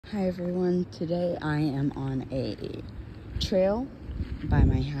Hi everyone, today I am on a trail by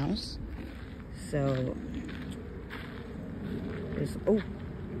my house. So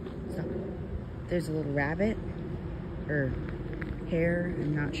there's a little rabbit or hare,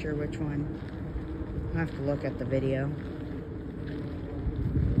 I'm not sure which one. I'll have to look at the video.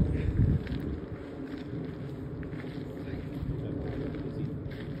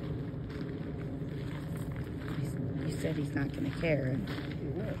 He said he's not gonna care.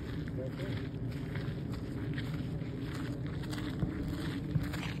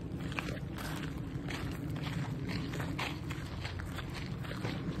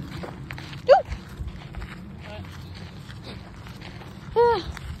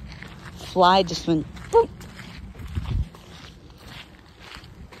 Fly just went boop.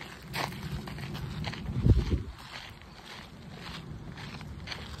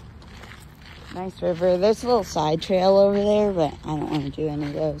 Nice river. There's a little side trail over there, but I don't want to do any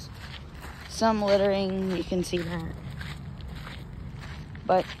of those. Some littering, you can see that.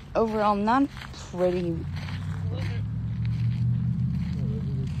 But overall, not pretty.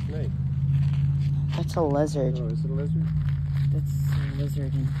 That's a lizard. Oh, is it a lizard? That's a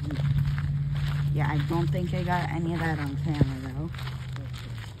lizard. Yeah, I don't think I got any of that on camera, though.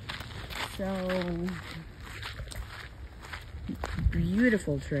 So,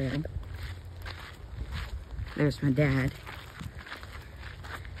 beautiful trail. There's my dad.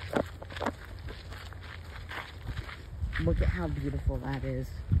 Look at how beautiful that is.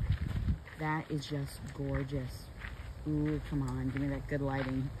 That is just gorgeous. Ooh, come on, give me that good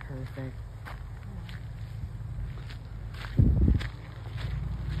lighting. Perfect.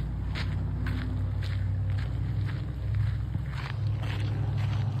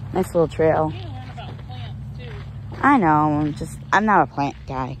 Nice little trail. You learn about plants too. I know, I'm not a plant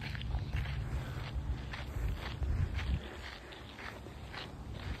guy.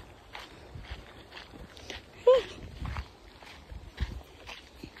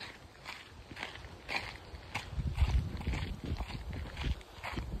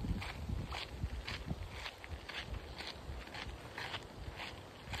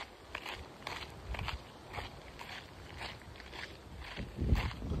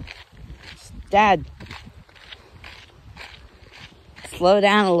 Dad, slow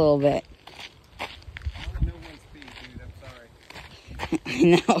down a little bit. No one speed, dude. I'm sorry.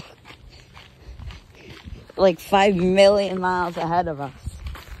 I know. Like 5 million miles ahead of us.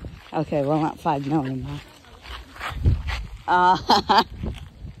 Okay, well, not 5 million miles.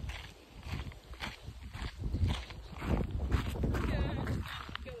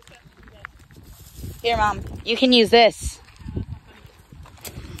 Here, Mom, you can use this.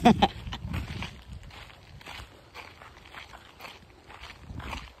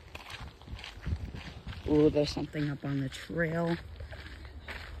 Ooh, there's something up on the trail.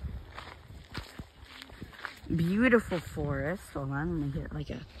 Beautiful forest. Hold on, I'm gonna hit like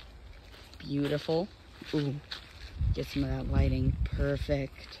a beautiful. Ooh, get some of that lighting.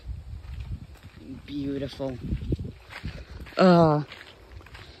 Perfect. Beautiful. I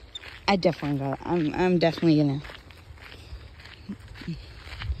definitely got it. I'm definitely gonna.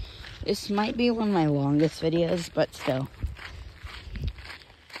 This might be one of my longest videos, but still.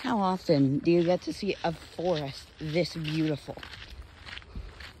 How often do you get to see a forest this beautiful?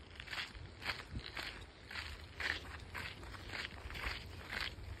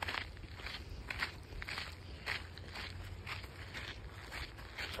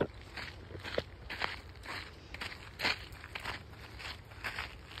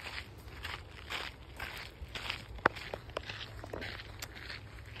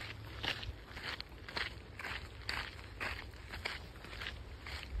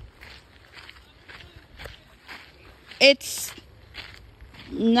 It's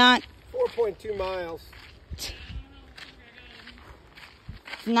not 4.2 miles. It's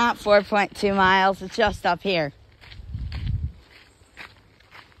not 4.2 miles. It's just up here.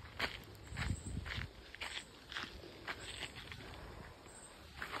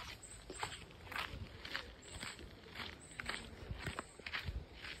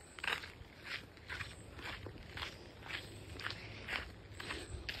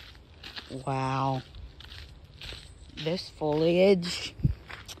 Wow. This foliage,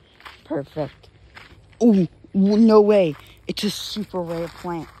 perfect. Ooh, no way. It's a super rare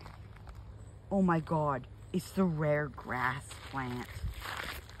plant. Oh my God. It's the rare grass plant.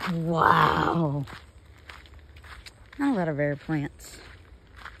 Wow. Not a lot of rare plants.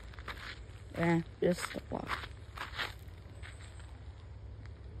 Yeah, just a lot.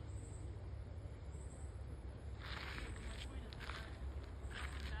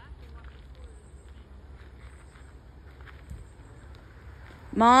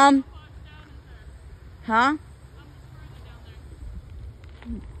 Mom? Huh?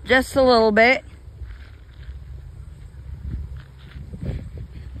 Just a little bit.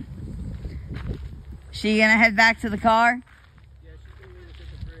 She gonna head back to the car? Yeah, she can meet us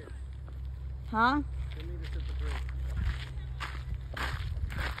at the bridge. Huh? She'll meet us at the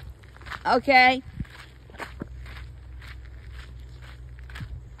bridge. Okay.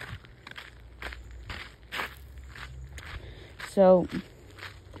 So,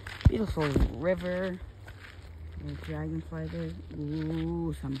 beautiful river. There's dragonfly there.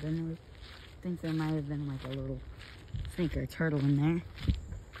 Ooh, something. I think there might have been like a little snake or turtle in there.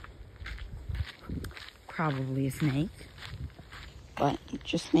 Probably a snake. But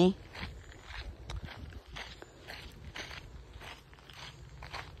just me.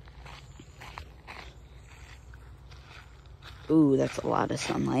 Ooh, that's a lot of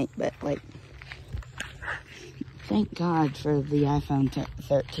sunlight, but like, thank God for the iPhone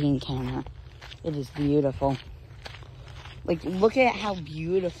 13 camera. It is beautiful. Like, look at how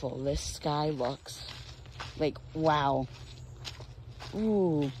beautiful this sky looks. Like, wow.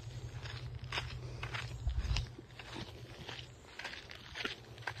 Ooh.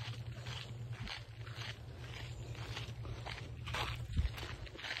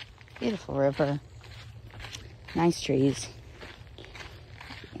 Beautiful river. Nice trees.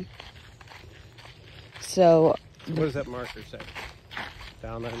 So, What does that marker say?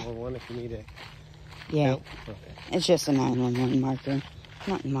 Dial 911 if you need it. yeah, Help? Okay. it's just a 911 marker.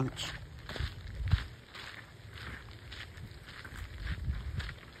 Not much.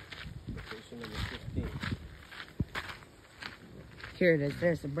 Location number 15. Here it is.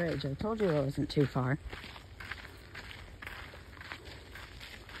 There's the bridge. I told you it wasn't too far.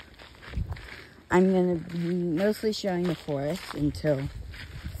 I'm going to be mostly showing the forest until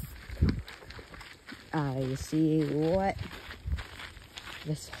I see what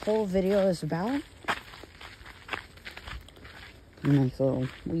this whole video is about. Nice little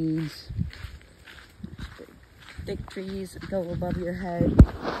weeds. Thick trees go above your head.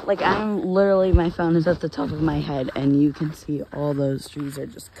 Like, I'm literally, my phone is at the top of my head, and you can see all those trees are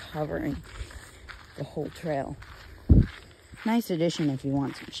just covering the whole trail. Nice addition if you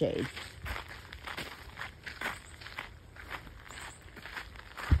want some shade.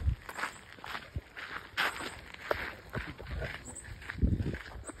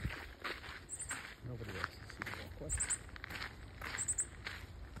 Nobody else is seeing that one.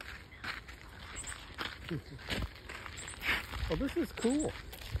 Oh, this is cool.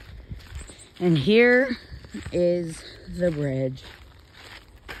 And here is the bridge.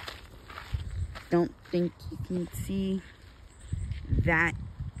 Don't think you can see. That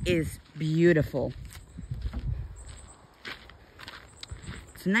is beautiful.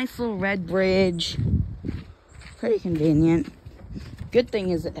 It's a nice little red bridge. Pretty convenient. Good thing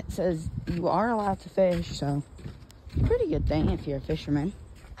is it says you are allowed to fish, so pretty good thing if you're a fisherman.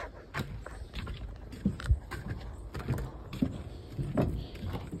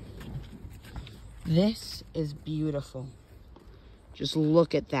 This is beautiful. Just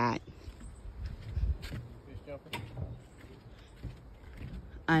look at that. Fish jumping.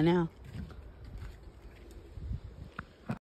 I know.